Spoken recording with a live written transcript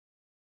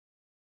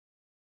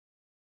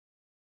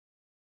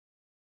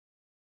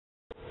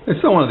I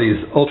saw one of these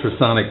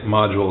ultrasonic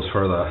modules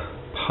for the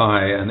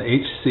Pi, an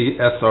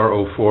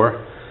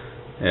HC-SR04,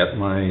 at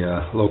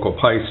my local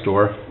Pi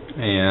store,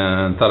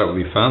 and thought it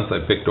would be fun, so I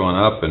picked one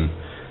up and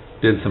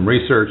did some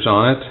research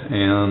on it,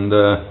 and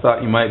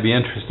thought you might be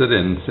interested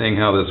in seeing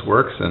how this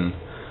works and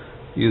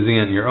using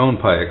it in your own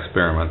Pi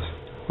experiments.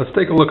 Let's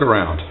take a look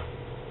around.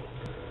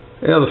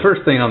 Yeah, the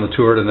first thing on the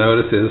tour to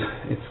notice is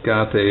it's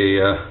got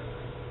a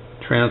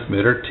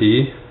transmitter,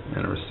 T,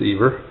 and a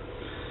receiver.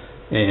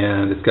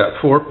 And it's got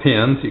 4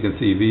 pins. You can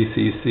see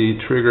VCC,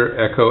 trigger,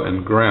 echo,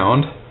 and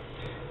ground.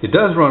 It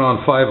does run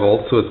on 5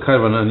 volts, so it's kind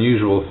of an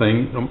unusual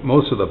thing.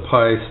 Most of the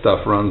Pi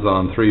stuff runs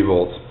on 3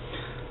 volts.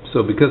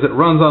 So because it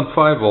runs on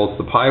 5 volts,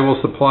 the Pi will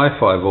supply 5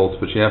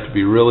 volts, but you have to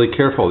be really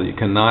careful that you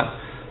cannot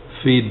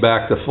feed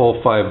back the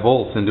full 5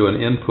 volts into an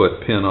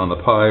input pin on the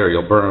Pi, or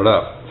you'll burn it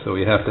up. So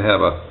you have to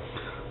have a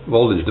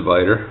voltage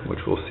divider,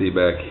 which we'll see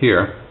back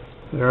here.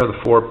 There are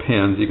the 4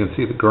 pins. You can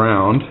see the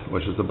ground,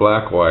 which is the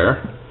black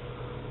wire.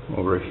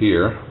 Over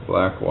here,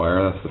 black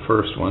wire, that's the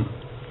first one.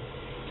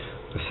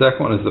 The second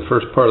one is the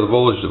first part of the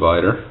voltage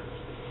divider,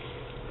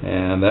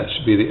 and that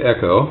should be the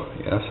echo.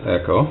 Yes,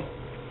 echo.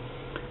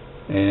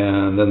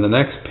 And then the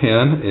next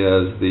pin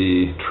is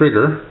the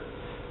trigger,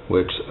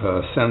 which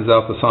sends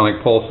out the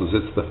sonic pulses.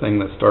 It's the thing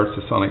that starts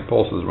the sonic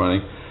pulses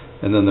running.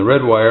 And then the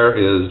red wire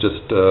is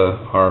just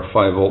our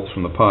 5 volts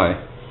from the Pi.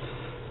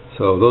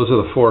 So those are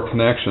the 4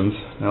 connections.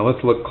 Now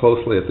let's look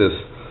closely at this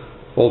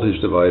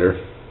voltage divider.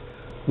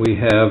 We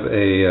have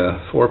a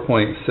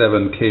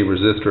 4.7K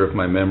resistor, if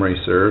my memory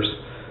serves,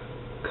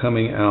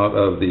 coming out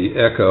of the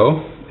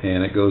echo,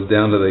 and it goes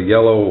down to the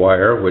yellow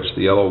wire, which this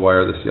yellow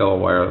wire, which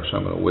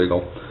I'm going to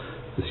wiggle,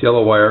 this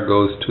yellow wire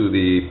goes to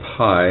the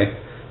Pi,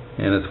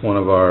 and it's one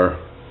of our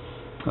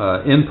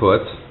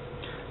inputs.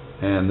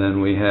 And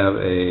then we have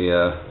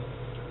a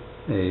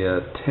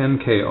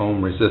 10K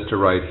ohm resistor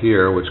right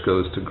here, which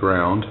goes to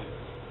ground.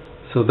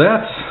 So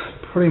that's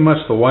pretty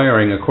much the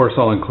wiring. Of course,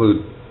 I'll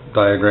include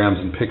diagrams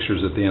and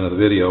pictures at the end of the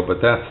video, but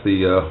that's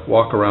the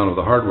walk around of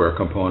the hardware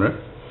component.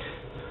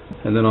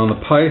 And then on the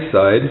Pi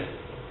side,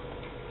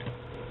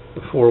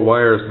 the 4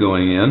 wires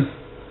going in,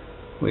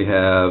 we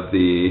have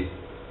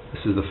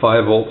this is the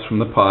 5 volts from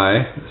the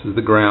Pi, this is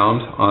the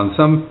ground. On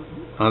some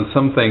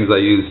things I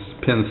use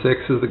pin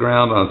 6 as the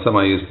ground, on some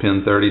I use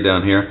pin 30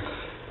 down here.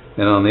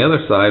 And on the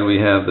other side we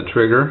have the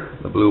trigger,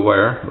 the blue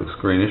wire, looks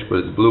greenish,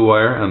 but it's blue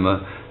wire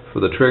for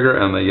the trigger,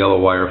 and the yellow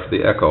wire for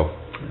the echo,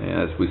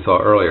 as we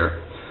saw earlier.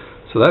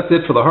 So that's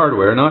it for the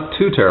hardware. Not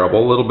too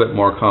terrible, a little bit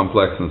more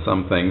complex than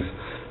some things.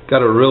 Got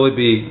to really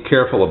be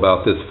careful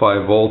about this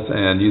 5 volts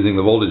and using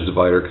the voltage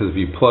divider, because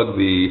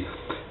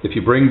if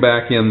you bring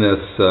back in this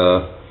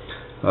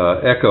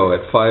echo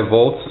at 5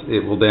 volts,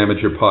 it will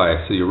damage your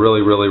Pi. So you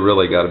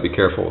really got to be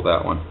careful with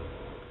that one.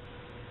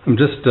 I'm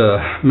just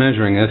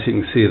measuring this. You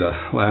can see the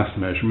last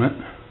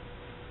measurement,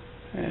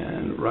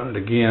 and run it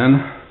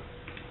again.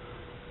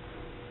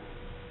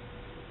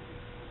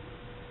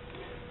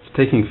 It's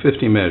taking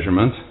 50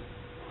 measurements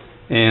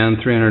and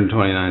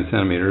 329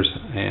 centimeters,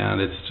 and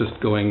it's just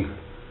going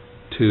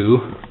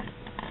to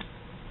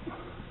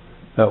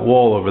that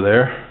wall over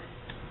there.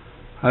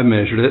 I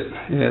measured it.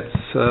 It's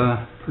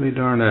pretty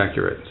darn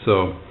accurate.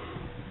 So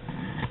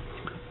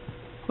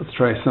let's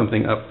try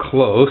something up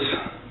close.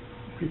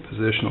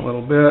 Reposition a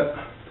little bit.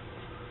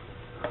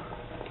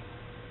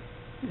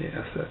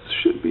 Yes, that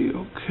should be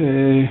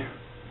okay.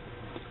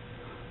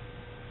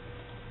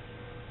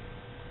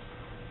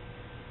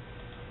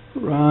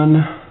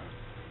 Run.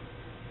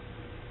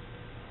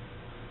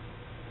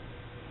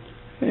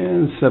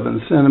 And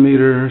 7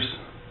 centimeters.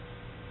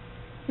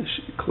 It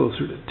should be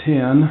closer to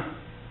 10.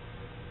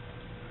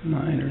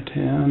 9 or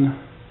 10.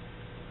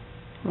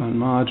 Run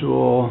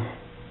module.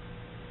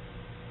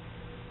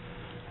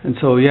 And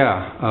so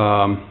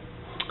yeah,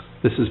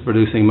 this is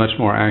producing much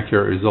more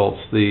accurate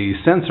results. The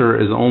sensor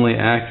is only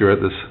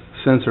accurate, this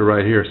sensor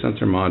right here,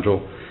 sensor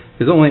module,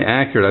 is only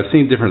accurate. I've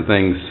seen different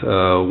things.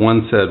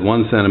 One said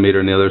 1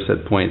 centimeter and the other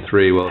said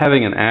 0.3. Well,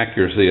 having an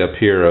accuracy up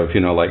here of,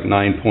 like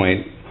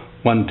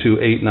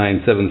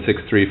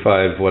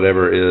 9.1289765,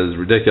 whatever, is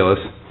ridiculous.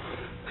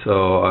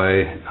 So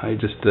I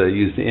just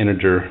used the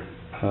integer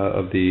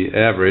of the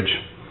average,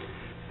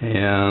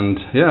 and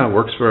yeah, it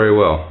works very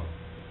well.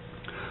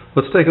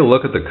 Let's take a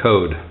look at the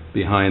code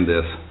behind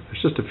this.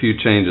 There's just a few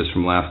changes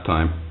from last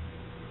time.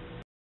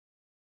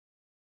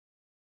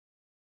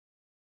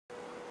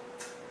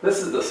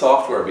 This is the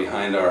software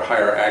behind our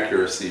higher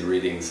accuracy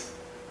readings.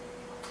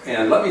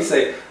 And let me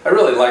say, I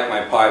really like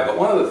my Pi, but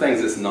one of the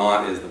things it's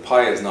not is the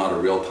Pi is not a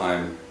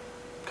real-time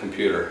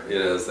computer.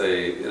 It is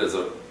a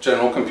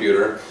general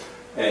computer,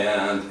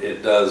 and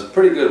it does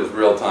pretty good with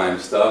real-time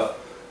stuff,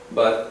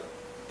 but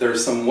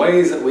there's some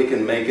ways that we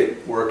can make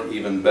it work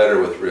even better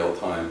with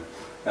real-time.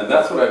 And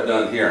that's what I've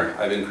done here.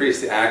 I've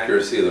increased the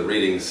accuracy of the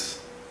readings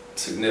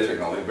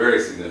significantly, very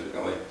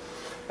significantly.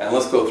 And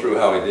let's go through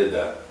how I did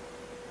that.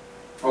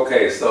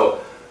 Okay, so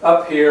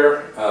up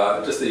here,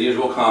 just the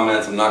usual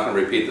comments. I'm not going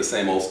to repeat the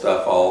same old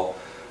stuff. I'll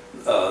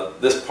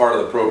This part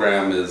of the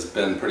program has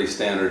been pretty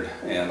standard,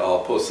 and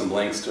I'll post some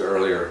links to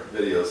earlier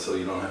videos so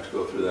you don't have to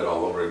go through that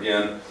all over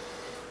again.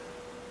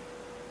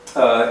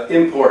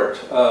 Import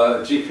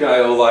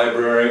GPIO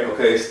library,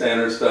 okay,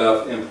 standard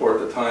stuff. Import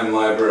the time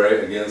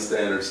library, again,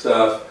 standard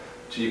stuff.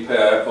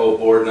 GPIO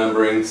board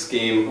numbering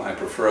scheme, I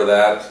prefer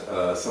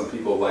that. Some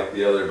people like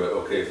the other, but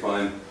okay,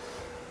 fine.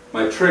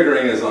 My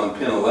triggering is on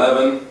pin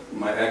 11,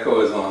 my echo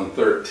is on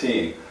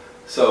 13.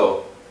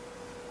 So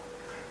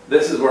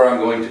this is where I'm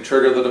going to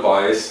trigger the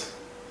device,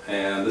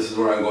 and this is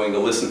where I'm going to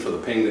listen for the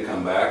ping to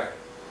come back.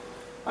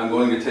 I'm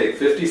going to take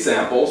 50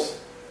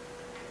 samples,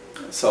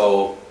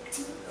 so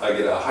I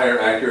get a higher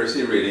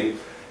accuracy reading,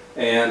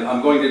 and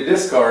I'm going to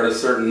discard a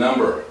certain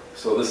number.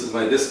 So this is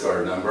my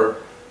discard number,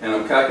 and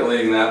I'm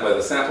calculating that by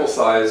the sample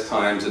size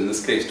times, in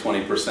this case,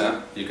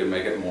 20%. You can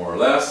make it more or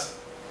less.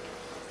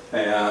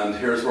 And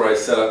here's where I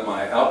set up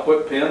my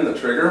output pin, the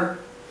trigger,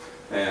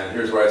 and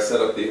here's where I set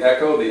up the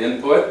echo, the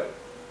input.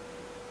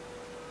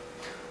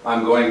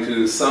 I'm going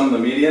to sum the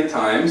median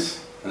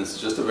times, and this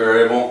is just a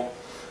variable.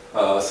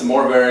 Some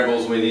more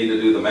variables we need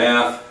to do the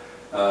math.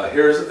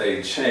 Here's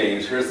a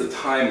change, here's the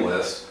time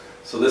list.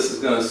 So this is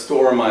going to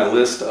store my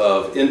list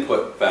of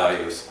input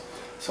values.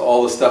 So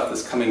all the stuff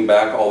that's coming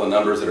back, all the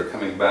numbers that are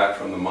coming back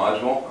from the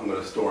module, I'm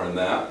going to store in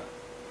that.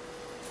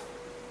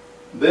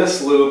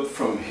 This loop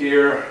from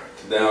here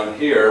to down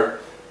here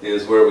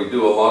is where we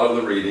do a lot of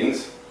the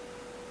readings.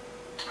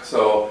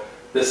 So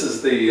this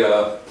is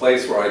the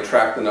place where I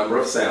track the number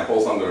of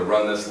samples. I'm going to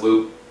run this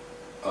loop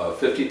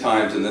 50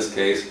 times in this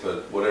case,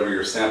 but whatever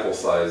your sample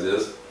size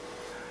is.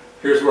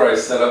 Here's where I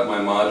set up my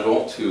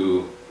module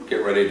to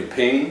get ready to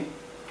ping.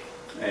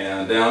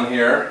 And down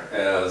here,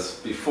 as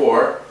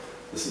before,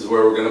 this is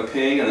where we're going to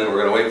ping, and then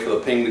we're going to wait for the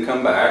ping to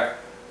come back.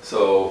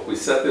 So we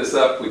set this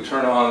up, we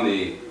turn on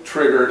the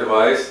trigger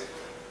device,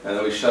 and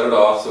then we shut it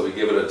off, so we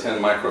give it a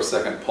 10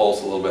 microsecond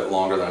pulse, a little bit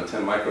longer than a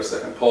 10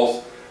 microsecond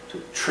pulse,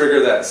 to trigger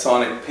that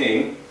sonic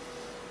ping.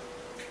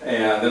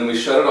 And then we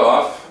shut it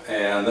off,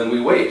 and then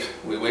we wait.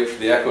 We wait for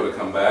the echo to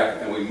come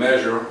back, and we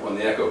measure when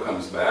the echo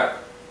comes back.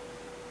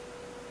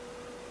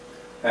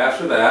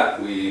 After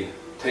that, we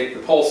take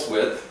the pulse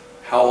width.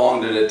 How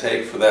long did it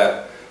take for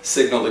that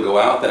signal to go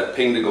out, that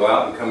ping to go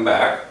out and come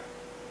back?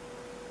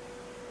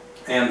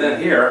 And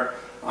then here,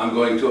 I'm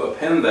going to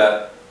append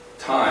that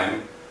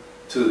time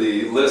to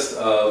the list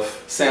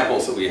of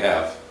samples that we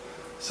have.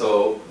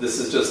 So this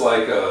is just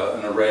like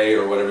an array,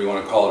 or whatever you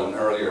want to call it in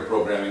earlier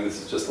programming.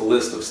 This is just a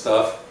list of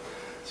stuff.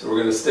 So we're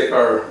going to stick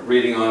our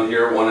reading on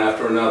here one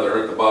after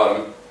another at the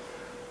bottom.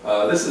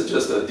 This is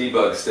just a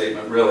debug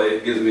statement, really.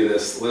 It gives me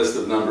this list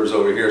of numbers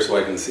over here so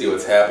I can see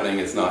what's happening.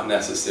 It's not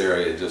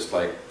necessary, it just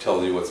like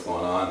tells you what's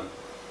going on.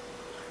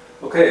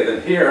 Okay,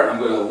 then here I'm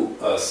going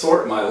to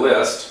sort my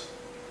list,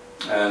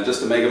 and just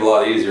to make it a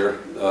lot easier,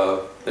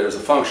 there's a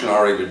function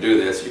already to do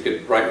this. You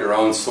could write your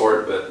own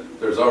sort, but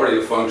there's already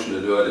a function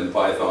to do it in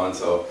Python,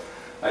 so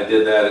I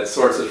did that. It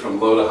sorts it from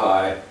low to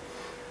high.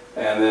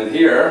 And then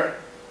here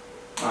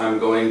I'm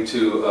going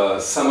to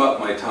sum up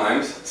my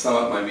times, sum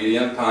up my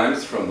median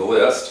times from the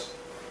list.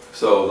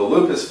 So the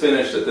loop is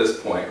finished at this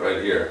point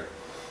right here.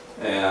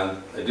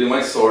 And I do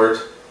my sort,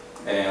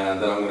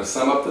 and then I'm going to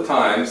sum up the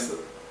times,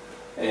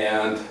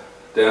 and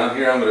down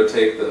here I'm going to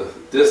take the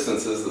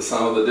distances, the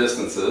sum of the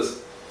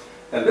distances.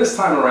 And this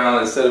time around,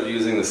 instead of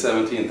using the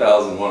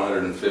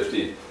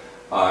 17,150,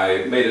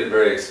 I made it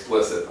very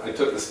explicit. I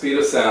took the speed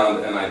of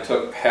sound and I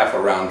took half a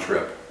round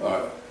trip,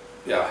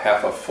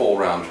 half a full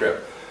round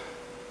trip.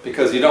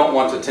 Because you don't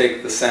want to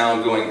take the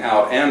sound going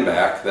out and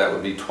back. That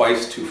would be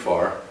twice too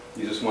far.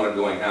 You just want it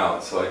going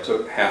out. So I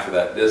took half of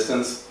that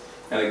distance.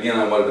 And again,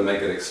 I wanted to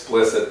make it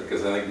explicit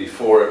because I think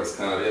before it was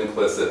kind of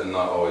implicit and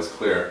not always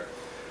clear.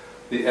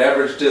 The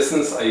average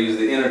distance, I use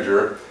the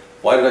integer.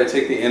 Why did I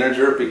take the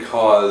integer?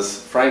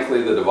 Because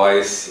frankly the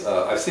device,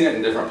 I've seen it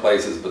in different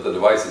places, but the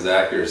device's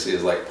accuracy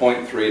is like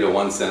 0.3 to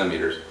 1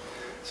 centimeters.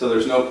 So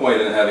there's no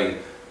point in having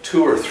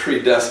 2 or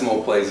 3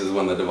 decimal places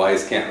when the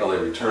device can't really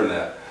return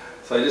that.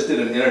 So I just did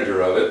an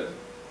integer of it.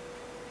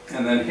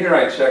 And then here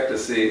I check to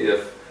see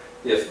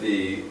if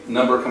the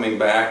number coming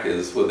back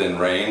is within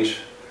range.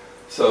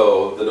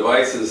 So the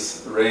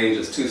device's range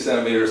is 2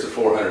 centimeters to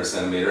 400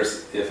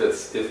 centimeters. If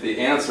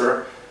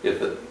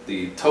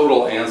the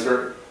total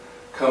answer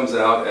comes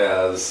out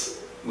as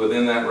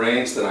within that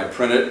range, then I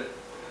print it.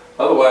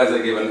 Otherwise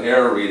I give an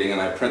error reading and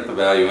I print the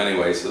value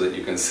anyway so that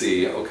you can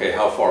see, okay,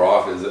 how far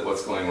off is it,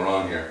 what's going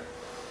wrong here.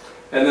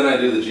 And then I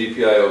do the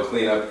GPIO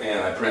cleanup and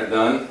I print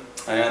done,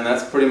 and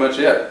that's pretty much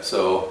it.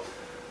 So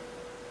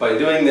by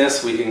doing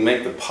this, we can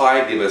make the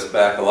Pi give us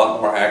back a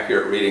lot more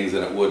accurate readings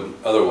than it would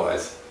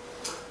otherwise.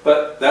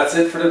 But that's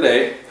it for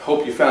today.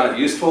 Hope you found it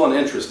useful and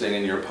interesting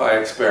in your Pi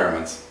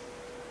experiments.